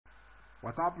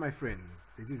What's up, my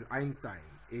friends? This is Einstein,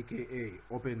 aka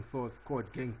Open Source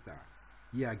Code Gangster,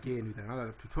 here again with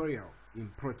another tutorial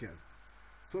in Proteus.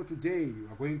 So today we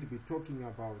are going to be talking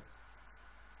about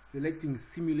selecting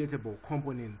simulatable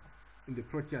components in the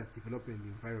Proteus development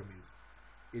environment.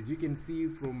 As you can see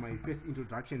from my first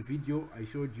introduction video, I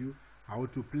showed you how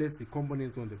to place the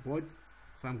components on the board.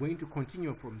 So I'm going to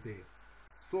continue from there.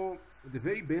 So the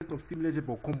very best of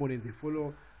simulatable components, they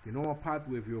follow the normal path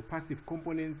with your passive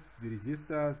components, the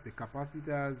resistors, the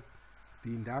capacitors,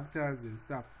 the inductors and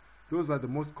stuff. Those are the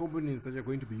most components that you're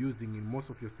going to be using in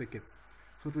most of your circuits.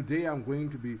 So today I'm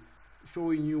going to be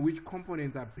showing you which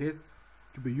components are best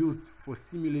to be used for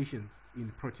simulations in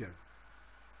Proteus.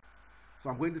 So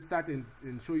I'm going to start and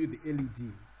show you the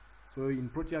LED. So in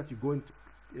Proteus you go and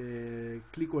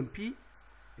click on P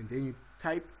and then you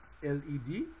type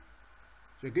LED.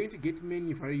 So you're going to get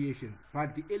many variations,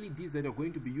 but the LEDs that you're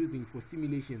going to be using for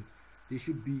simulations, they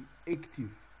should be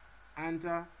active.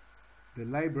 Enter the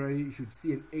library, you should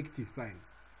see an active sign.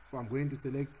 So I'm going to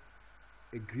select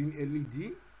a green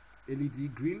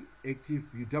LED green, active.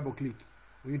 You double click.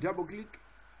 When you double click,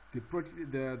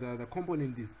 the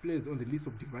component displays on the list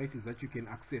of devices that you can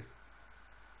access.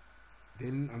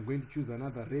 Then I'm going to choose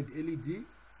another red LED.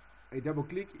 I double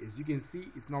click. As you can see,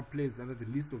 it's now placed under the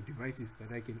list of devices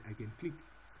that I can click.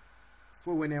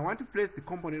 So when I want to place the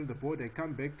component on the board, I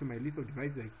come back to my list of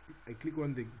devices. I click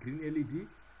on the green LED.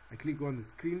 I click on the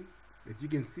screen. As you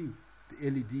can see, the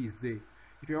LED is there.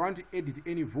 If I want to edit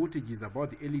any voltages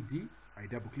about the LED, I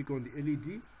double click on the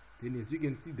LED. Then as you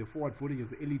can see, the forward voltage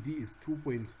of the LED is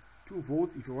 2.2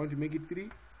 volts. If I want to make it 3,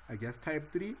 I just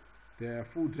type 3. The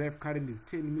full drive current is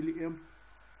 10 milliamp.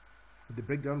 The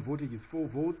breakdown voltage is 4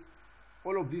 volts.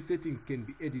 All of these settings can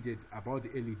be edited about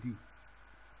the LED.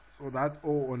 So that's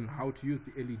all on how to use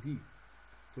the LED.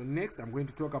 So next I'm going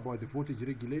to talk about the voltage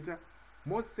regulator.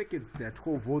 Most circuits, there are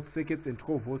 12 volt circuits and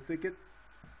 12 volt circuits.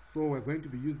 So we're going to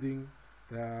be using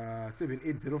the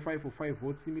 7805 for 5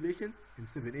 volt simulations and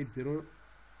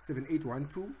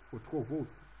 7812 for 12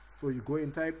 volts. So you go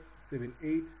and type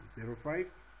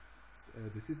 7805.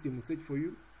 The system will search for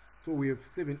you. So we have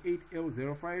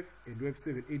 78L05 and we have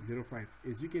 7805.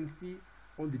 As you can see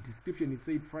on the description, it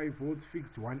said 5 volts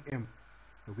fixed 1 amp.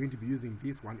 So we're going to be using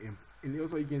this 1 amp. And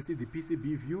also you can see the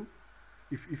PCB view.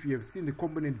 If you have seen the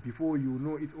component before, you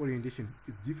know its orientation.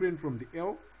 It's different from the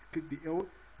L. Click the L,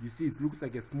 you see it looks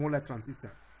like a smaller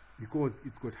transistor because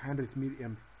it's got 100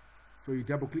 milliamps. So you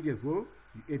double click as well,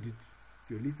 you edit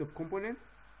to your list of components.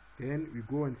 Then we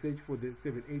go and search for the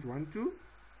 7812.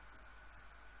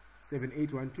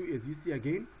 7812, as you see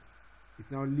again,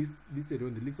 it's now listed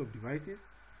on the list of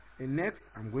devices. And next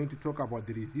I'm going to talk about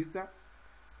the resistor.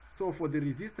 So for the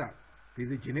resistor,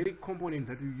 there's a generic component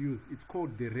that we use. It's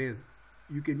called the res.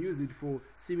 You can use it for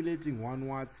simulating 1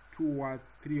 watts, 2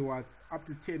 watts, 3 watts, up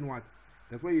to 10 watts.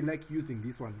 That's why you like using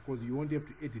this one, because you won't have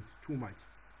to edit too much.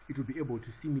 It will be able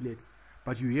to simulate,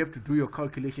 but you have to do your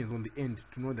calculations on the end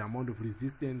to know the amount of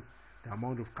resistance, the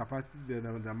amount of capacity,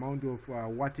 the amount of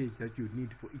wattage that you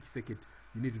need for each circuit.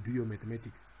 You need to do your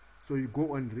mathematics. So you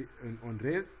go on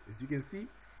res. As you can see,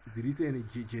 it's written a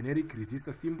generic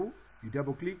resistor symbol. You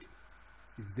double click,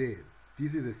 it's there.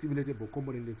 This is a simulatable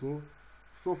component as well.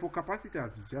 So for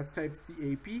capacitors, you just type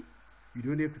CAP. You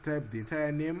don't have to type the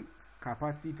entire name,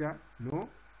 capacitor, no.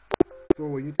 So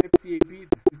when you type CAP,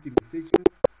 the system is searching.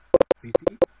 You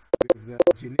see, we have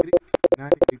the generic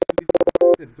non-electrolytic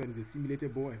capacitor. This one is a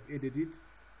simulatable, I've added it.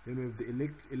 Then we have the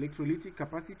electrolytic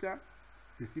capacitor.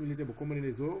 It's a simulatable component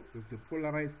as well. We have the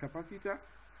polarized capacitor,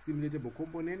 simulatable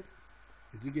component.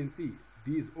 As you can see,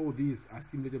 all these are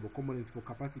simulatable components for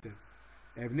capacitors.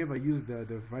 I've never used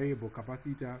the variable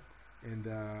capacitor and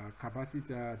the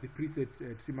capacitor, the preset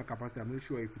trimmer capacitor. I'm not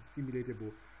sure if it's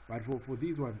simulatable, but for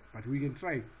these ones, but we can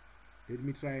try. Let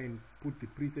me try and put the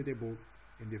presetable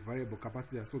and the variable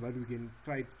capacitor so that we can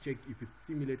try to check if it's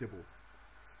simulatable.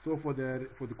 So for the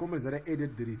components that I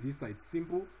added, the resistor, it's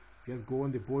simple. Just go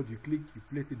on the board, you click, you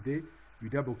place it there. You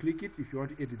double click it. If you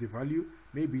want to edit the value,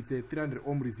 maybe it's a 300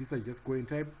 ohm resistor, you just go and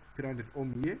type 300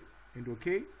 ohm here and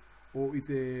OK. Or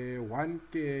it's a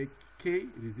 1K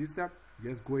resistor, you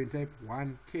just go and type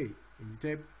 1K and you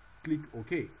type click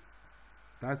OK.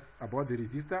 That's about the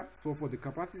resistor. So for the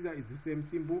capacitor, it's the same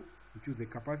symbol. You choose the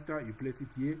capacitor, you place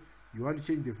it here. You want to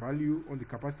change the value on the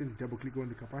capacitance, double click on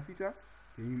the capacitor.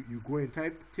 Then you go and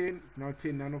type 10, it's now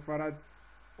 10 nanofarads.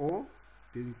 Or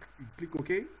then you click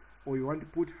OK. Or you want to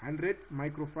put 100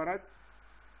 microfarads,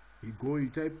 you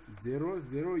type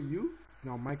 00U, it's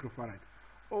now microfarad.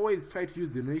 Always try to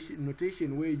use the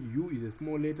notation where U is a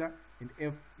small letter and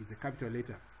F is a capital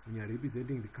letter when you are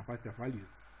representing the capacitor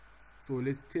values. So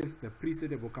let's test the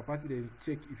presetable capacity and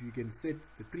check if you can set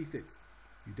the preset.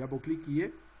 You double click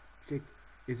here, check.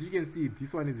 As you can see,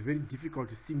 this one is very difficult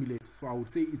to simulate, so I would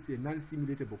say it's a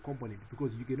non-simulatable component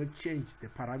because you cannot change the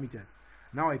parameters.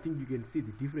 Now I think you can see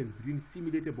the difference between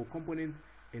simulatable components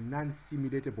and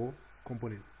non-simulatable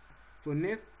components. So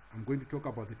next, I'm going to talk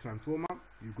about the transformer.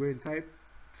 You go and type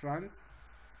trans,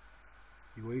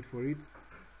 you wait for it,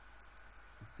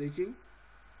 it's searching,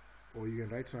 or you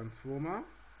can write transformer.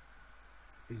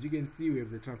 As you can see, we have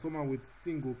the transformer with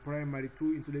single primary,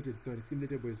 2 insulated, so it's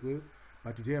simulatable as well.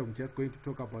 But today I'm just going to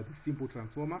talk about the simple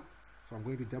transformer. So I'm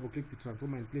going to double click the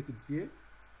transformer and place it here.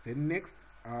 Then next,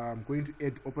 I'm going to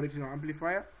add operational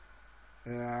amplifier.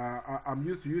 I'm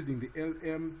used to using the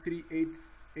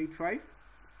LM3885.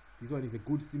 This one is a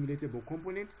good simulatable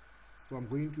component. So I'm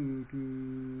going to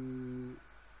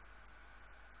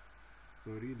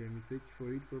sorry, let me search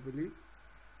for it properly.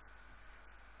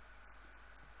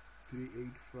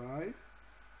 385.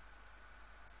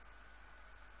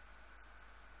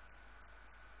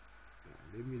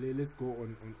 Let's go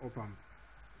on op-amps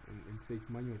and search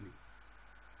manually.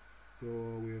 So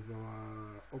we have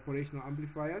our operational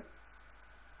amplifiers.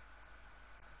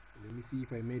 Let me see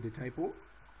if I made a typo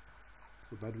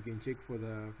so that we can check for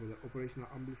the operational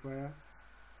amplifier.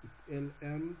 It's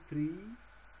LM3,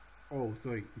 oh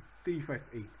sorry, it's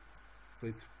 358. So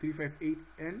it's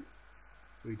 358N.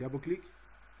 So we double click.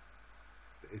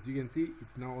 As you can see,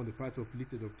 it's now on the part of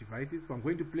listed of devices. So I'm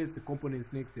going to place the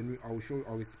components next, then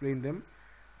I'll explain them.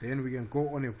 Then we can go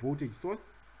on a voltage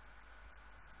source.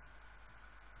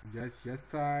 Just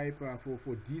type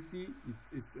for DC,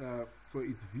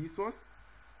 it's V source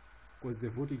because the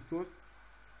voltage source.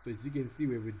 So as you can see,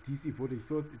 we have a DC voltage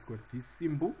source. It's got this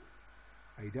symbol.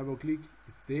 I double click,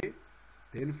 it's there.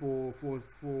 Then for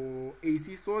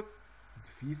AC source, it's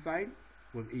V sine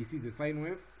because AC is a sine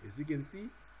wave. As you can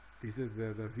see, this is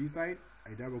the V side.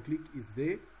 I double click, is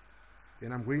there.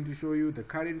 Then I'm going to show you the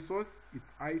current source.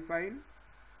 It's I sine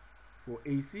for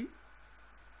AC.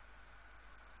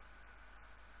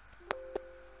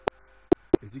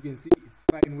 As you can see, it's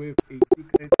sine wave AC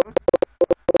current source.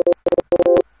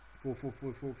 For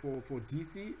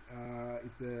DC,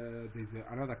 there's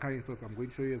another current source I'm going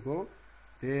to show you as well.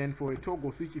 Then for a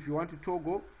toggle switch, if you want to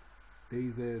toggle, there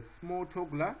is a small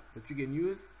toggler that you can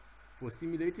use for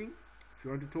simulating. If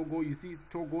you want to toggle, you see it's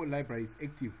toggle library, it's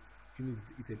active, which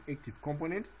means it's an active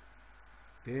component.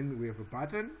 Then we have a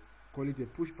button, call it a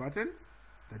push button,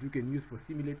 that you can use for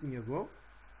simulating as well.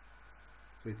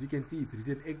 So as you can see, it's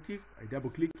written active. I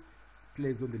double click, it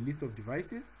plays on the list of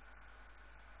devices.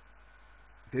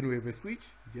 Then we have a switch,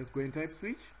 just go and type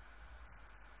switch.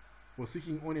 For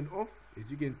switching on and off, as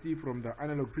you can see from the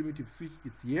analog primitive switch,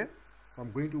 it's here. So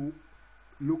I'm going to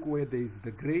look where there is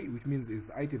the gray, which means it's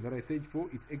the item that I searched for.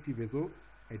 It's active as well.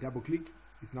 I double click,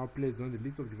 it's now placed on the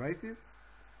list of devices.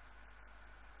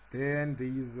 Then there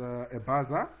is a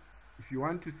buzzer. If you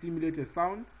want to simulate a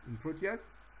sound in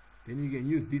Proteus, then you can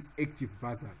use this active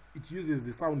buzzer. It uses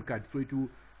the sound card, so it will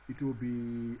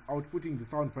be outputting the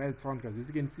sound via the sound card. As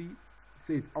you can see, it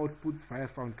says outputs via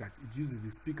sound card. It uses the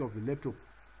speaker of the laptop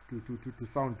to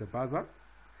sound the buzzer.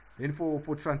 Then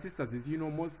for transistors, as you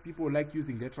know, most people like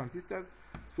using their transistors.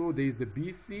 So there is the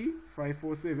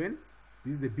BC547.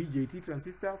 This is a BJT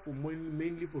transistor for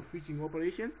mainly for switching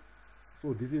operations.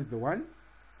 So this is the one.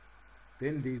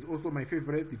 Then there is also my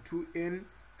favorite, the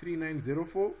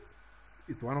 2N3904.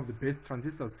 It's one of the best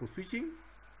transistors for switching.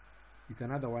 It's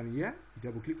another one here. You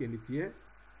double click and it's here.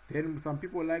 Then some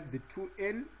people like the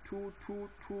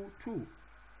 2N2222.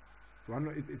 So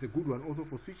it's a good one also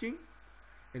for switching.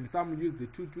 And some use the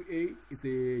 22A. It's a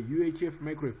UHF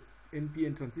microwave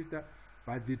NPN transistor,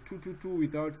 but the 222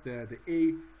 without the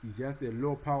A is just a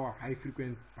low power, high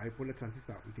frequency bipolar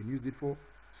transistor. We can use it for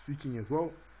switching as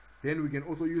well. Then we can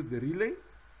also use the relay.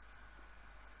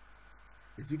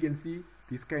 As you can see,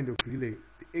 this kind of relay,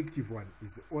 the active one,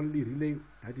 is the only relay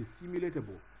that is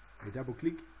simulatable. I double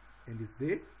click and it's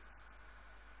there.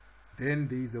 Then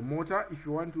there is a motor. If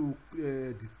you want to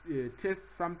test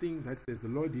something that says the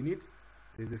load in it,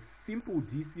 there's a simple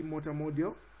DC motor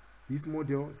module. This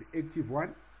module, the active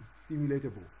one, it's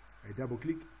simulatable. I double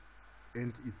click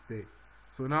and it's there.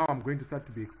 So now I'm going to start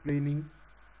to be explaining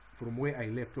from where I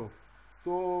left off.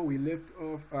 So we left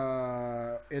off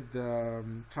at the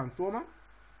transformer.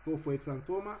 So for a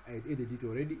transformer, I had added it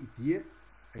already. It's here.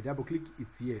 I double click,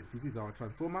 it's here. This is our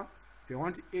transformer. If I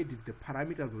want to edit the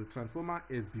parameters of the transformer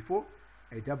as before,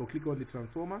 I double click on the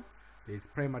transformer. There is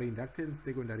primary inductance,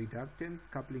 secondary inductance,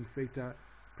 coupling factor,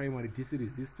 primary DC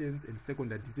resistance, and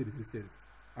secondary DC resistance.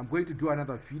 I'm going to do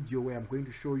another video where I'm going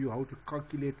to show you how to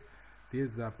calculate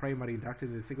these primary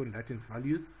inductance and secondary inductance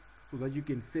values. so that you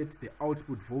can set the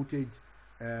output voltage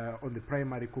on the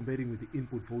primary comparing with the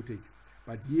input voltage.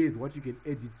 But here is what you can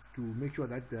edit to make sure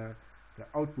that the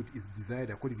output is desired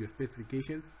according to your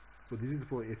specifications. So this is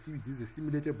for this is a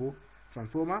simulatable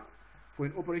transformer. For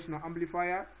an operational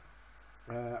amplifier,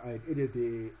 I added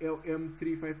the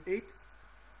LM358.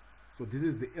 So this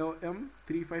is the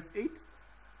LM358.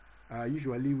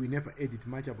 Usually we never edit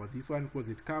much about this one because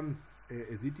it comes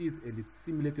as it is, and it's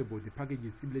simulatable. The package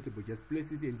is simulatable. Just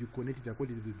place it and you connect it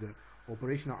according to the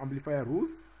operational amplifier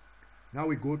rules. Now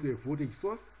we go to a voltage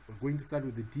source. We're going to start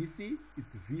with the DC.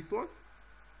 It's V source.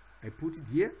 I put it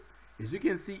here. As you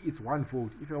can see, it's 1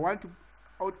 volt. If I want to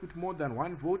output more than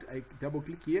 1 volt, I double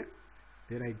click here.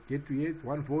 Then I get to here, it's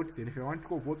 1 volt. Then if I want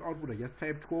 12 volts output, I just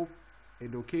type 12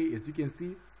 and okay. As you can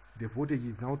see, the voltage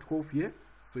is now 12 here.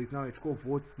 So it's now at 12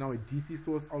 volts. It's now a DC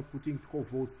source outputting 12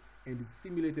 volts, and it's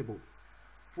simulatable.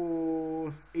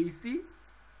 For AC,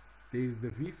 there is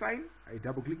the V sign. I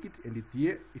double click it and it's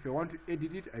here. If I want to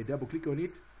edit it, I double click on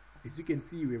it. As you can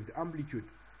see, we have the amplitude.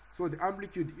 So the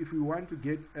amplitude, if we want to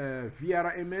get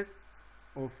VRMS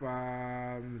of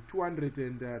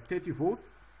 230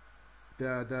 volts,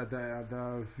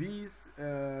 the V's,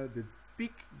 the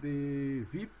peak, the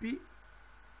VP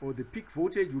or the peak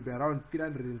voltage will be around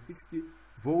 360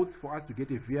 volts for us to get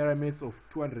a VRMS of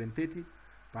 230.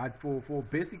 But for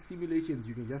basic simulations,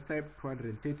 you can just type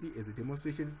 230 as a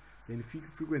demonstration. Then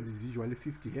frequency is usually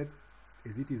 50 hertz,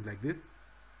 as it is like this.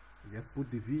 I just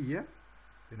put the V here,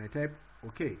 then I type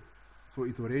OK. So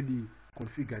it's already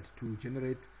configured to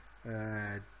generate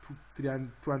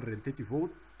 230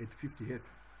 volts at 50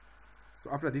 hertz.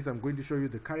 So after this, I'm going to show you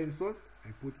the current source.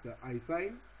 I put the I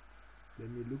sign. Let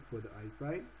me look for the I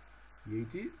sign. Here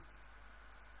it is.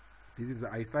 This is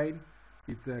the I sign.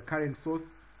 It's a current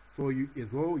source. So you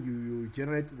as well you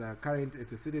generate the current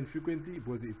at a certain frequency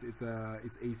because it's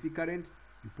AC current.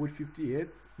 You put 50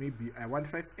 hertz. Maybe I want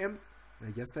 5 amps. And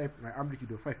I just type my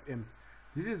amplitude of 5 amps.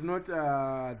 This is not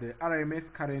the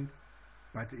RMS current,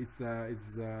 but it's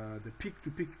the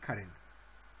peak-to-peak current.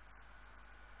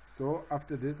 So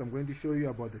after this, I'm going to show you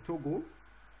about the toggle.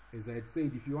 As I had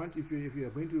said, if you are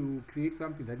going to create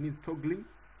something that needs toggling,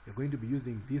 you're going to be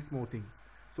using this small thing.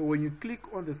 So when you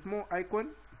click on the small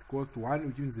icon, it goes to 1,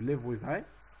 which means the level is high.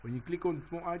 When you click on the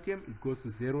small item, it goes to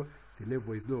 0, the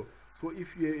level is low. So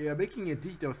if you are making a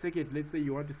digital circuit, let's say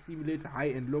you want to simulate high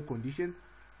and low conditions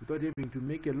without having to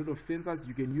make a lot of sensors,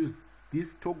 you can use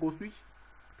this toggle switch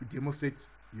to demonstrate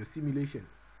your simulation.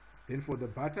 Then for the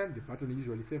button is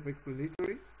usually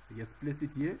self-explanatory. You just place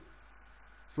it here.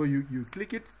 So you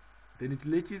click it, then it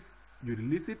latches, you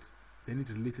release it, then it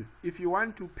releases. If you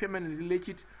want to permanently latch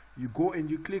it, you go and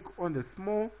you click on the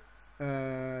small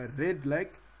red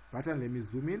like button. Let me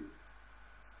zoom in.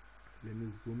 Let me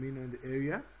zoom in on the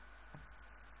area.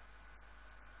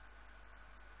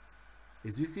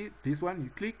 As you see, this one, you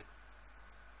click.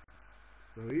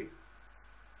 Sorry.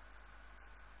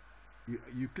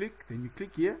 You click, then you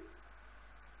click here.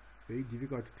 It's very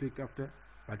difficult to click after.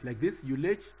 But like this, you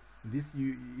latch. This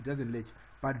it doesn't latch.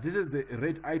 But this is the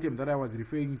red item that I was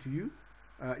referring to you.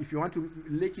 If you want to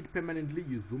latch it permanently,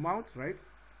 you zoom out, right?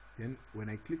 Then when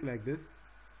I click like this,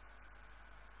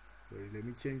 sorry, let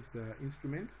me change the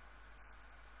instrument.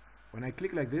 When I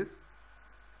click like this,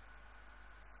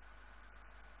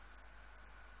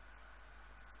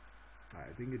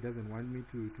 I think it doesn't want me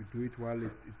to do it while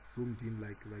it's zoomed in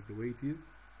like the way it is.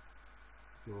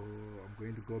 So I'm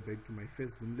going to go back to my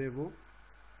first zoom level.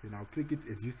 Then I'll click it.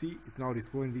 As you see, it's now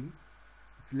responding.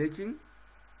 It's latching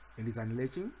and it's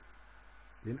unlatching.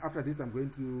 Then after this, I'm going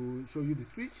to show you the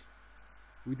switch.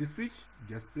 With the switch,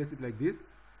 just place it like this,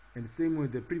 and same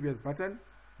with the previous button.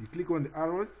 You click on the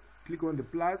arrows, click on the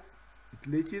plus, it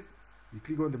latches. You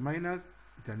click on the minus,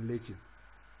 it unlatches.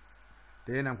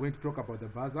 Then I'm going to talk about the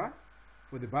buzzer.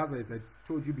 For the buzzer, as I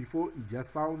told you before, it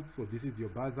just sounds. So this is your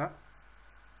buzzer.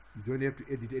 You don't have to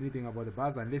edit anything about the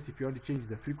buzzer unless if you want to change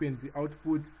the frequency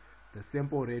output, the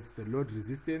sample rate, the load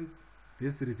resistance.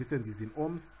 This resistance is in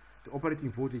ohms. The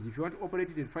operating voltage, if you want to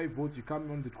operate it at 5 volts, you come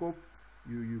on the 12,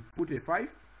 you put a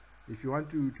 5. If you want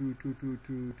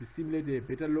to simulate a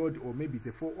better load, or maybe it's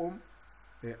a 4 ohm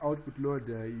output load,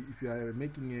 if you are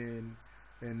making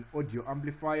an audio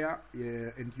amplifier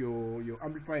and your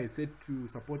amplifier is set to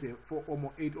support a 4 ohm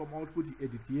or 8 ohm output, you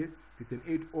edit here. If it's an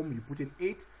 8 ohm, you put an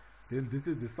 8. Then this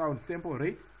is the sound sample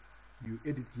rate, you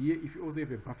edit here. If you also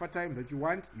have a buffer time that you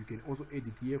want, you can also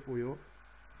edit here for your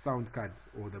sound card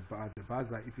or the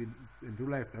buzzer. If it's in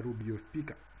real life, that will be your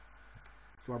speaker.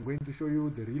 So I'm going to show you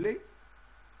the relay.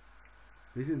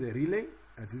 This is a relay,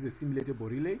 and this is a simulatable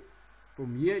relay.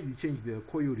 From here, you change the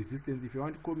coil resistance. If you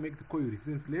want to make the coil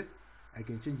resistance less, I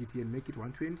can change it here and make it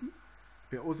 120.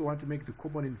 If I also want to make the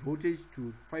component voltage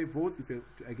to 5 volts,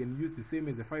 I can use the same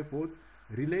as a 5 volts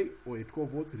relay or a 12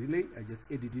 volts relay. I just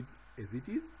edit it as it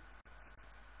is.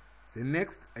 Then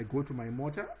next I go to my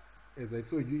motor. As I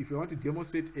told you, if I want to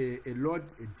demonstrate a load,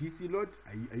 a DC load,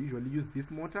 I usually use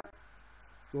this motor.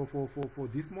 So for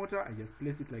this motor, I just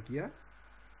place it like here.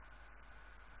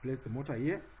 Place the motor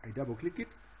here, I double click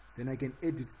it, then I can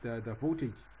edit the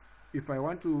voltage. If I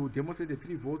want to demonstrate a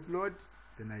 3 volts load,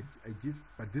 then I just,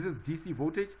 but this is DC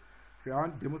voltage. If I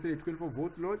want to demonstrate a 24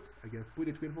 volts load, I can put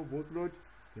a 24 volts load,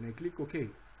 then I click OK.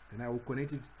 Then I will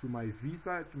connect it to my V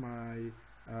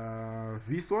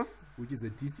source, which is a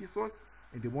DC source,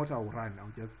 and the motor will run.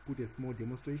 I'll just put a small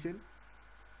demonstration,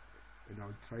 and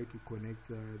I'll try to connect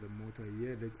the motor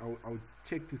here. I'll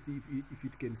check to see if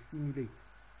it can simulate.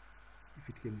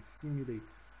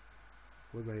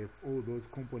 Because I have all those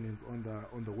components on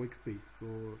the workspace, so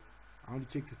I want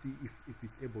to check to see if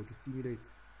it's able to simulate.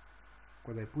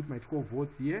 Because I put my 12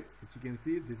 volts here, as you can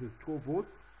see, this is 12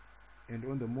 volts, and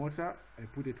on the motor I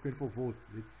put a 24 volts.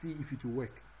 Let's see if it will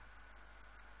work.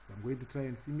 So I'm going to try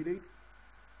and simulate.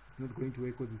 It's not going to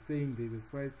work because it's saying there's a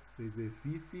Spice, there's a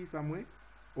VC somewhere.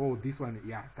 Oh, this one,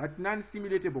 yeah, that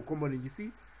non-simulatable component. You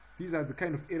see, these are the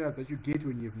kind of errors that you get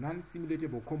when you have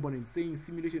non-simulatable components saying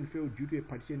simulation failed due to a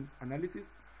partition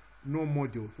analysis, no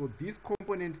module. So this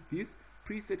component, this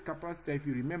preset capacitor, if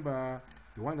you remember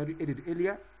the one that we added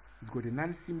earlier, it's got a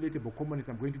non-simulatable component.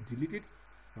 So I'm going to delete it.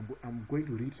 So I'm going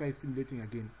to retry simulating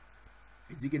again.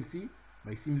 As you can see,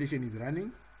 my simulation is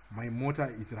running, my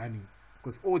motor is running,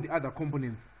 because all the other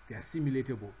components, they are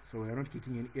simulatable, so we're not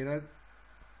getting any errors,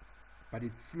 but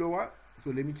it's slower. So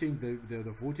let me change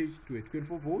the voltage to a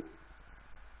 24 volts.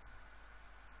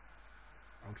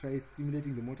 I'll try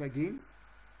simulating the motor again.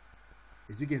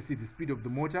 As you can see, the speed of the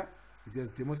motor is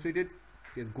just demonstrated.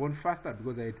 It has gone faster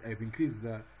because I've increased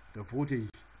the voltage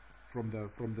from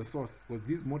the source, because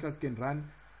these motors can run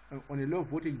on a low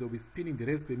voltage. They'll be spinning the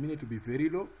revs per minute to be very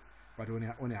low, but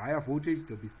on a higher voltage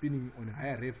they'll be spinning on a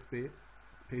higher revs per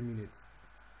minute.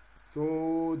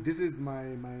 So this is my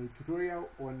tutorial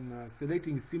on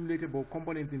selecting simulatable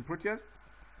components in Proteus.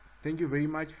 Thank you very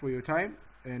much for your time,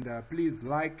 and please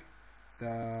like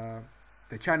the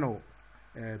channel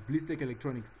BlitzTech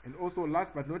Electronics. And also,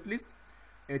 last but not least,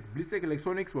 at BlitzTech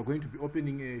Electronics we're going to be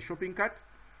opening a shopping cart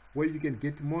where you can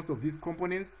get most of these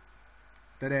components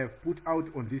that I have put out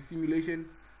on this simulation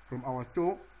from our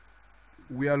store.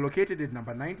 We are located at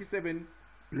number 97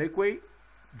 Blackway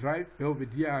Drive,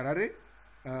 Belvedere,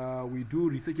 Harare. We do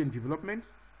research and development,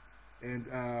 and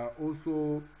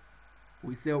also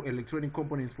we sell electronic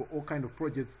components for all kind of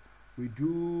projects. We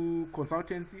do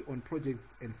consultancy on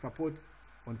projects and support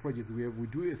on projects. We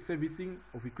do a servicing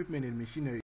of equipment and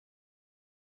machinery.